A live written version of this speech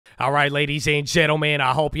All right, ladies and gentlemen,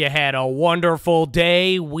 I hope you had a wonderful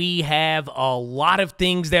day. We have a lot of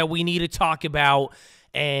things that we need to talk about,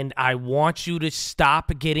 and I want you to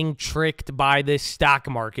stop getting tricked by this stock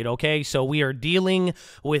market, okay? So we are dealing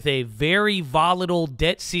with a very volatile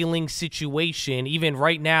debt ceiling situation. Even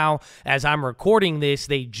right now, as I'm recording this,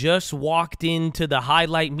 they just walked into the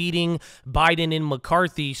highlight meeting, Biden and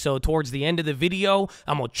McCarthy. So towards the end of the video,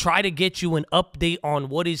 I'm going to try to get you an update on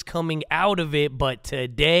what is coming out of it. But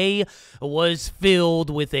today was filled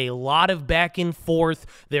with a lot of back and forth.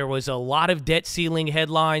 There was a lot of debt ceiling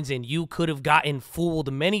headlines, and you could have gotten fooled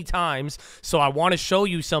many times. So I want to show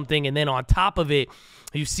you something, and then on top of it,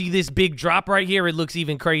 you see this big drop right here. It looks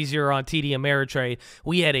even crazier on TD Ameritrade.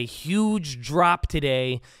 We had a huge drop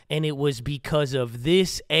today, and it was because of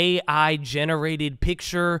this AI-generated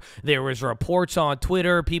picture. There was reports on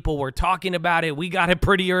Twitter. People were talking about it. We got it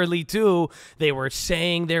pretty early, too. They were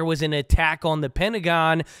saying there was an attack on the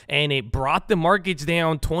Pentagon, and it brought the markets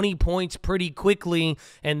down 20 points pretty quickly,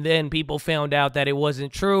 and then people found out that it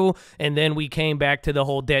wasn't true, and then we came back to the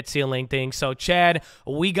whole debt ceiling thing. So, Chad,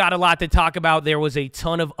 we got a lot to talk about. There was a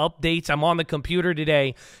ton of updates. I'm on the computer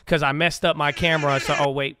today because I messed up my camera. So, oh,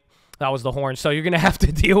 wait. That was the horn. So you're going to have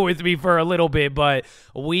to deal with me for a little bit, but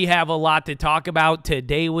we have a lot to talk about.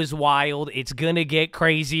 Today was wild. It's going to get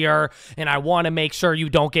crazier, and I want to make sure you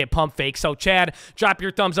don't get pump fake. So, Chad, drop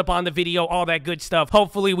your thumbs up on the video, all that good stuff.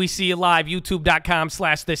 Hopefully we see you live,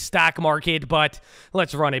 youtube.com/thestockmarket, but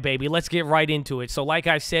let's run it, baby. Let's get right into it. So like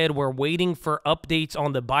I said, we're waiting for updates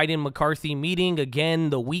on the Biden-McCarthy meeting. Again,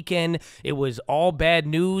 the weekend, it was all bad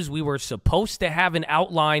news. We were supposed to have an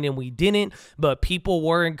outline, and we didn't, but people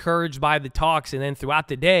were encouraged by the talks. And then throughout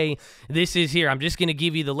the day, this is here. I'm just going to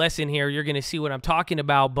give you the lesson here. You're going to see what I'm talking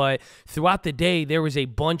about. But throughout the day, there was a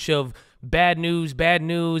bunch of bad news,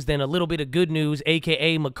 then a little bit of good news,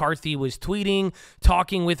 aka McCarthy was tweeting,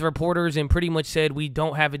 talking with reporters, and pretty much said, we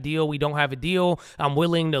don't have a deal, we don't have a deal. I'm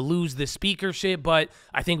willing to lose the speakership, but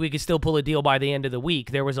I think we could still pull a deal by the end of the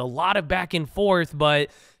week. There was a lot of back and forth,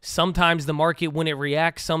 but sometimes the market wouldn't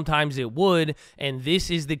react, sometimes it would, and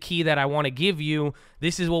this is the key that I want to give you.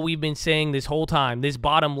 This is what we've been saying this whole time. This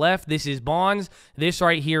bottom left, this is bonds. This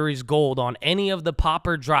right here is gold. On any of the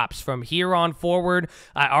popper drops from here on forward,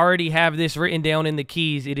 I already have this written down in the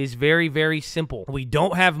keys. It is very, very simple. We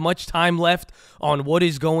don't have much time left on what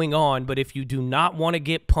is going on, but if you do not want to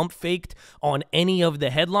get pump faked on any of the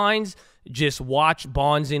headlines, just watch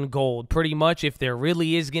bonds and gold. Pretty much, if there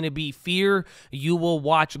really is going to be fear, you will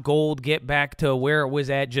watch gold get back to where it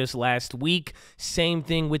was at just last week. Same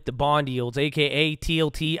thing with the bond yields, aka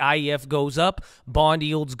TLT, IEF goes up, bond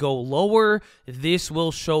yields go lower. This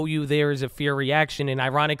will show you there is a fear reaction. And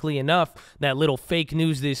ironically enough, that little fake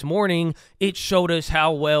news this morning, it showed us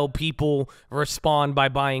how well people respond by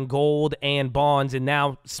buying gold and bonds. And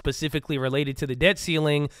now, specifically related to the debt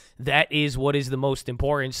ceiling, that is what is the most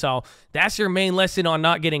important. So that's your main lesson on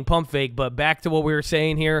not getting pump fake. But back to what we were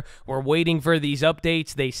saying here, we're waiting for these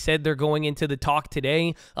updates. They said they're going into the talk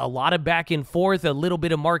today. A lot of back and forth, a little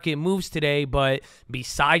bit of market moves today. But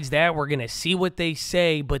besides that, we're going to see what they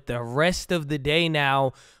say. But the rest of the day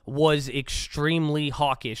now was extremely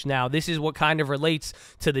hawkish. Now, this is what kind of relates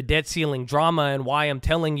to the debt ceiling drama and why I'm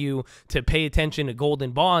telling you to pay attention to gold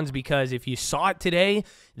and bonds, because if you saw it today,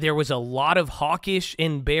 there was a lot of hawkish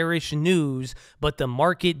and bearish news, but the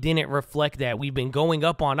market didn't reflect that. We've been going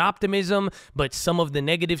up on optimism, but some of the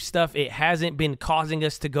negative stuff, it hasn't been causing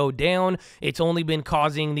us to go down. It's only been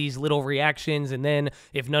causing these little reactions, and then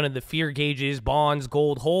if none of the fear gauges, bonds,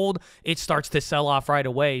 gold hold, it starts to sell off right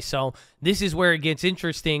away. So this is where it gets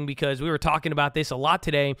interesting, because we were talking about this a lot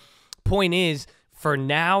today. Point is, for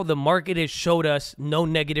now, the market has showed us no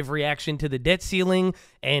negative reaction to the debt ceiling,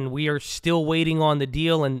 and we are still waiting on the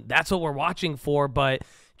deal, and that's what we're watching for. But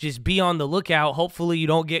just be on the lookout. Hopefully you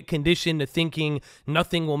don't get conditioned to thinking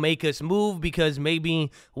nothing will make us move, because maybe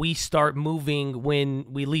we start moving when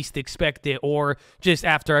we least expect it, or just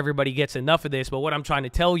after everybody gets enough of this. But what I'm trying to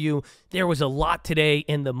tell you, there was a lot today,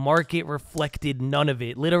 and the market reflected none of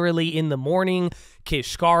it. Literally in the morning,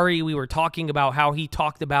 Kishkari, we were talking about how he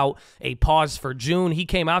talked about a pause for June. He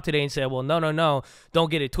came out today and said, well, no,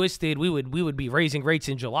 don't get it twisted. We would be raising rates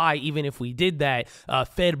in July even if we did that.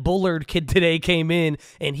 Fed Bullard kid today came in,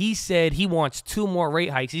 and he said he wants 2 more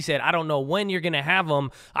rate hikes. He said, I don't know when you're going to have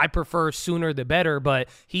them. I prefer sooner the better, but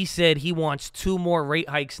he said he wants 2 more rate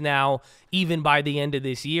hikes now even by the end of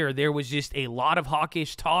this year. There was just a lot of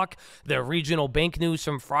hawkish talk. The regional bank news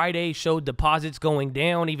from Friday showed deposits going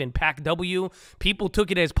down, even PACW. People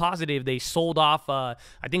took it as positive. They sold off, I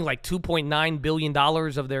think, like $2.9 billion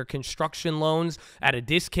of their construction loans at a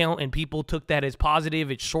discount, and people took that as positive.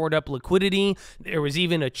 It shored up liquidity. There was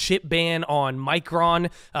even a chip ban on Micron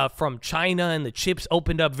from China, and the chips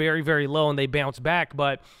opened up very, very low, and they bounced back.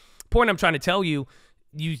 But point I'm trying to tell you,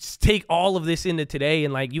 you take all of this into today,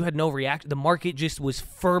 and like you had no reaction. The market just was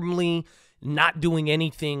firmly not doing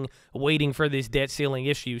anything, waiting for this debt ceiling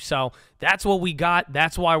issue. So that's what we got.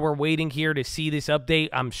 That's why we're waiting here to see this update.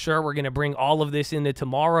 I'm sure we're going to bring all of this into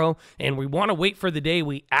tomorrow, and we want to wait for the day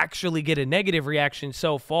we actually get a negative reaction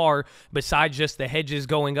so far, besides just the hedges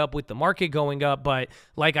going up with the market going up. But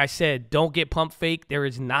like I said, don't get pump fake. There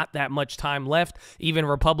is not that much time left. Even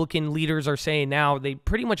Republican leaders are saying now they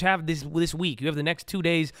pretty much have this week. You have the next 2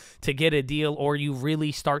 days to get a deal, or you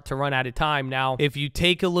really start to run out of time. Now, if you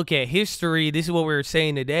take a look at history, this is what we were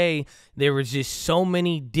saying today. There was just so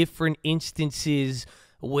many different instances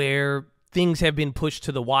where things have been pushed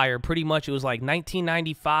to the wire. Pretty much it was like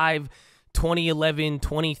 1995, 2011,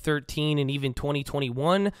 2013, and even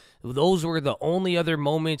 2021. Those were the only other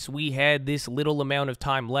moments we had this little amount of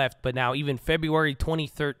time left. But now even February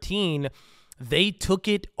 2013, they took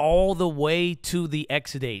it all the way to the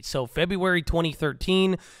X date. So February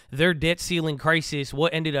 2013, their debt ceiling crisis,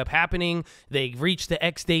 what ended up happening, they reached the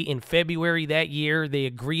X date in February that year. They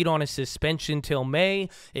agreed on a suspension till May.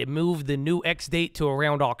 It moved the new X date to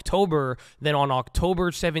around October. Then on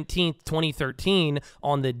October 17th, 2013,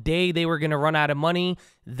 on the day they were going to run out of money,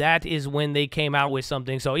 that is when they came out with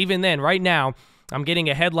something. So even then, right now, I'm getting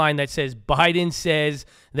a headline that says Biden says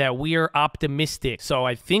that we are optimistic. So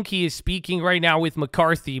I think he is speaking right now with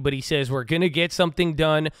McCarthy, but he says we're going to get something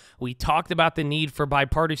done. We talked about the need for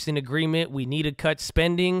bipartisan agreement. We need to cut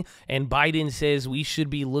spending. And Biden says we should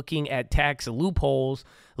be looking at tax loopholes.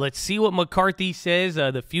 Let's see what McCarthy says.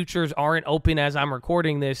 The futures aren't open as I'm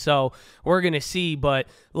recording this, so we're going to see. But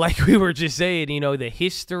like we were just saying, you know, the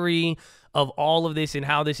history of all of this and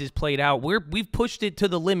how this is played out, we've pushed it to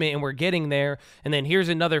the limit and we're getting there. And then here's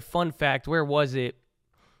another fun fact. Where was it?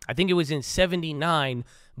 I think it was in 79,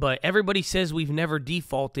 but everybody says we've never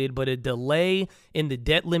defaulted, but a delay in the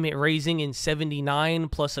debt limit raising in 79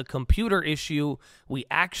 plus a computer issue, we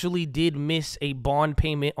actually did miss a bond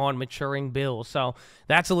payment on maturing bills. So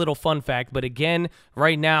that's a little fun fact. But again,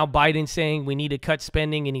 right now, Biden's saying we need to cut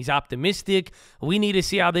spending and he's optimistic. We need to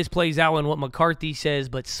see how this plays out and what McCarthy says.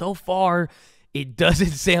 But so far, it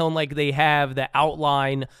doesn't sound like they have the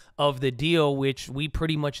outline of the deal, which we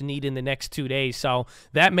pretty much need in the next 2 days. So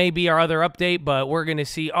that may be our other update, but we're going to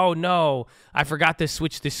see. Oh, no, I forgot to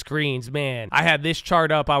switch the screens. Man, I had this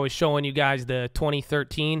chart up. I was showing you guys the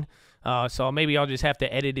 2013. So maybe I'll just have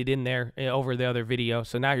to edit it in there over the other video.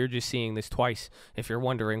 So now you're just seeing this twice if you're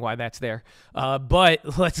wondering why that's there.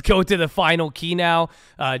 But let's go to the final key now.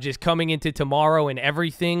 Just coming into tomorrow and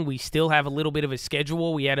everything, we still have a little bit of a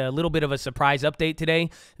schedule. We had a little bit of a surprise update today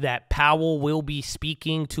that Powell will be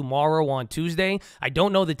speaking tomorrow on Tuesday. I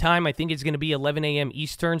don't know the time. I think it's going to be 11 a.m.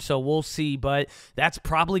 Eastern, so we'll see. But that's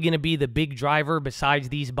probably going to be the big driver besides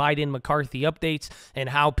these Biden-McCarthy updates and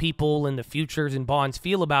how people in the futures and bonds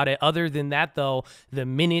feel about it. Other than that, though, the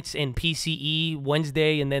minutes and PCE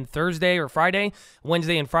Wednesday and then Thursday or Friday,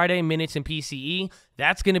 Wednesday and Friday, minutes and PCE,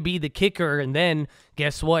 that's going to be the kicker. And then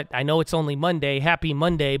guess what? I know it's only Monday. Happy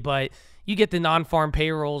Monday, but you get the non-farm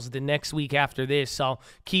payrolls the next week after this. So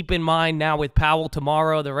keep in mind now with Powell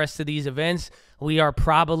tomorrow, the rest of these events, we are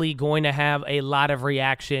probably going to have a lot of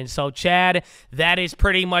reaction. So, Chad, that is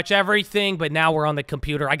pretty much everything. But now we're on the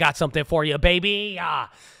computer. I got something for you, baby.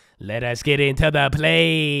 Let us get into the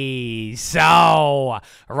plays. So,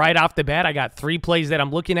 right off the bat, I got 3 plays that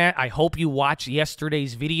I'm looking at. I hope you watched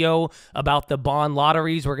yesterday's video about the bond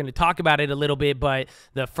lotteries. We're going to talk about it a little bit, but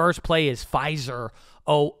the first play is Pfizer.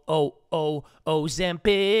 Ozempic.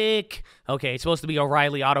 Okay, it's supposed to be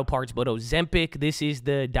O'Reilly Auto Parts, but Ozempic, this is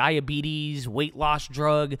the diabetes weight loss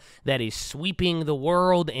drug that is sweeping the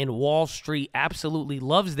world, and Wall Street absolutely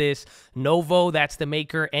loves this. Novo, that's the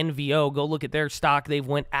maker. NVO, go look at their stock. They've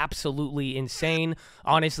went absolutely insane.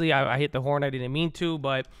 Honestly, I hit the horn. I didn't mean to,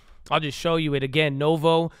 but I'll just show you it again.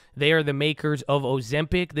 Novo, they are the makers of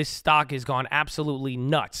Ozempic. This stock has gone absolutely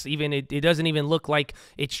nuts. Even it doesn't even look like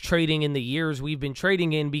it's trading in the years we've been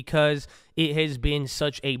trading in because it has been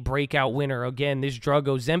such a breakout winner. Again, this drug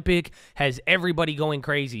Ozempic has everybody going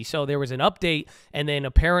crazy. So there was an update, and then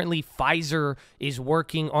apparently Pfizer is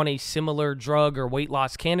working on a similar drug or weight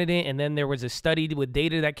loss candidate. And then there was a study with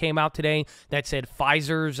data that came out today that said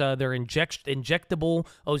Pfizer's, their injectable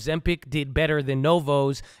Ozempic did better than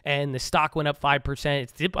Novo's, and the stock went up 5%.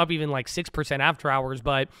 It's dipped up even like 6% after hours,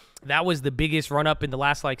 but that was the biggest run up in the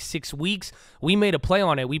last like 6 weeks. We made a play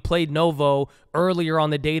on it. We played Novo earlier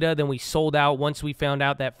on the data, then we sold out once we found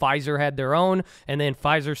out that Pfizer had their own, and then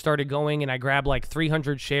Pfizer started going, and I grabbed like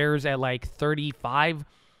 300 shares at like 35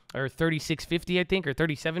 or 36.50, I think, or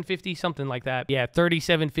 37.50, something like that. Yeah,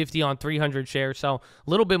 37.50 on 300 shares. So a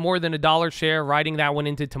little bit more than $1 share, riding that one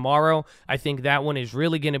into tomorrow. I think that one is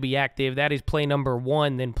really going to be active. That is play number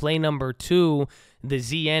 1. Then play number 2, the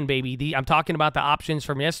ZN, baby. I'm talking about the options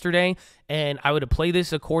from yesterday, and I would play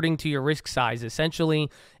this according to your risk size.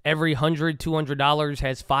 Essentially, every $100, $200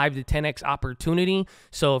 has 5 to 10x opportunity.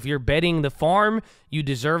 So if you're betting the farm, you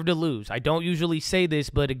deserve to lose. I don't usually say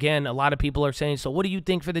this, but again, a lot of people are saying, so what do you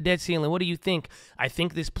think for the debt ceiling? What do you think? I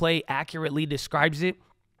think this play accurately describes it.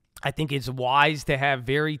 I think it's wise to have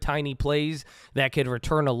very tiny plays that could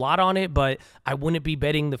return a lot on it, but I wouldn't be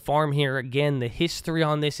betting the farm here. Again, the history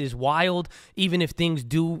on this is wild. Even if things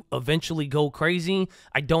do eventually go crazy,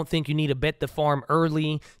 I don't think you need to bet the farm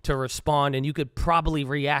early to respond, and you could probably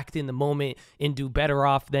react in the moment and do better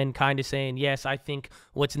off than kind of saying, yes, I think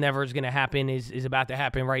what's never is going to happen is about to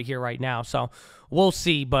happen right here, right now. So we'll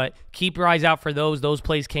see, but keep your eyes out for those. Those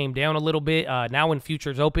plays came down a little bit. Now when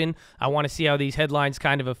futures open, I want to see how these headlines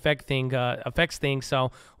kind of affects things,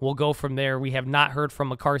 so we'll go from there. We have not heard from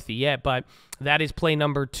McCarthy yet, but that is play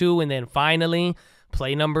number 2. And then finally,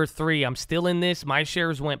 play number 3. I'm still in this. My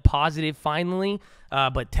shares went positive finally,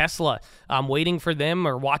 but Tesla, I'm waiting for them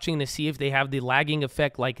or watching to see if they have the lagging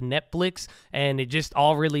effect like Netflix, and it just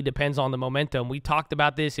all really depends on the momentum. We talked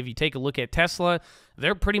about this. If you take a look at Tesla,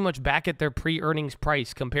 they're pretty much back at their pre-earnings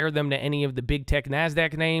price. Compare them to any of the big tech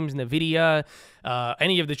NASDAQ names, NVIDIA,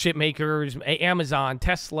 any of the chip makers, Amazon,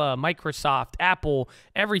 Tesla, Microsoft, Apple.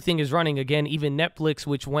 Everything is running again, even Netflix,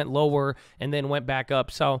 which went lower and then went back up.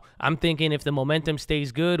 So I'm thinking if the momentum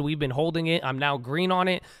stays good, we've been holding it. I'm now green on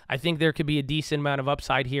it. I think there could be a decent amount of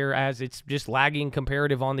upside here as it's just lagging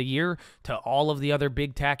comparative on the year to all of the other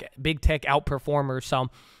big tech outperformers. So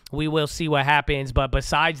we will see what happens. But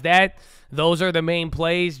besides that, those are the main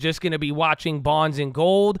plays. Just going to be watching bonds and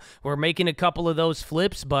gold. We're making a couple of those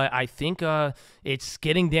flips, but I think it's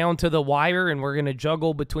getting down to the wire, and we're going to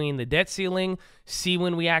juggle between the debt ceiling, see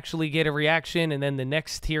when we actually get a reaction, and then the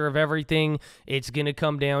next tier of everything, it's going to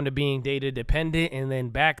come down to being data dependent, and then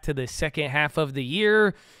back to the second half of the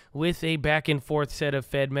year with a back and forth set of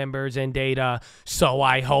Fed members and data. So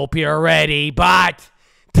I hope you're ready, but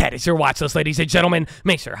that is your watch list, ladies and gentlemen.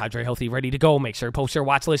 Make sure hydrate healthy, ready to go. Make sure post your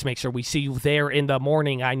watch list. Make sure we see you there in the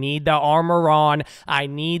morning. I need the armor on. I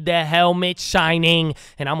need the helmet shining.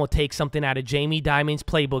 And I'm going to take something out of Jamie Dimon's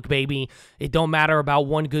playbook, baby. It don't matter about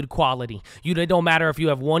one good quality. It don't matter if you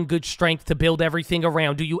have one good strength to build everything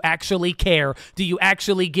around. Do you actually care? Do you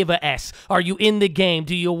actually give a S? Are you in the game?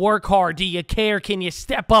 Do you work hard? Do you care? Can you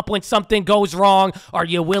step up when something goes wrong? Are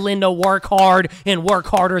you willing to work hard and work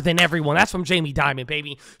harder than everyone? That's from Jamie Dimon,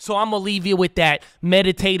 baby. So I'm going to leave you with that.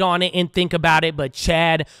 Meditate on it and think about it. But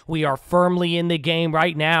Chad, we are firmly in the game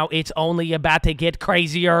right now. It's only about to get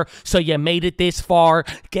crazier. So you made it this far.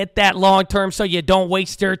 Get that long term so you don't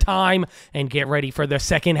waste your time, and get ready for the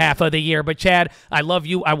second half of the year. But Chad, I love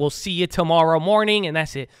you. I will see you tomorrow morning. And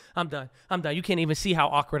that's it. I'm done. You can't even see how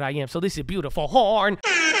awkward I am. So this is beautiful. Horn.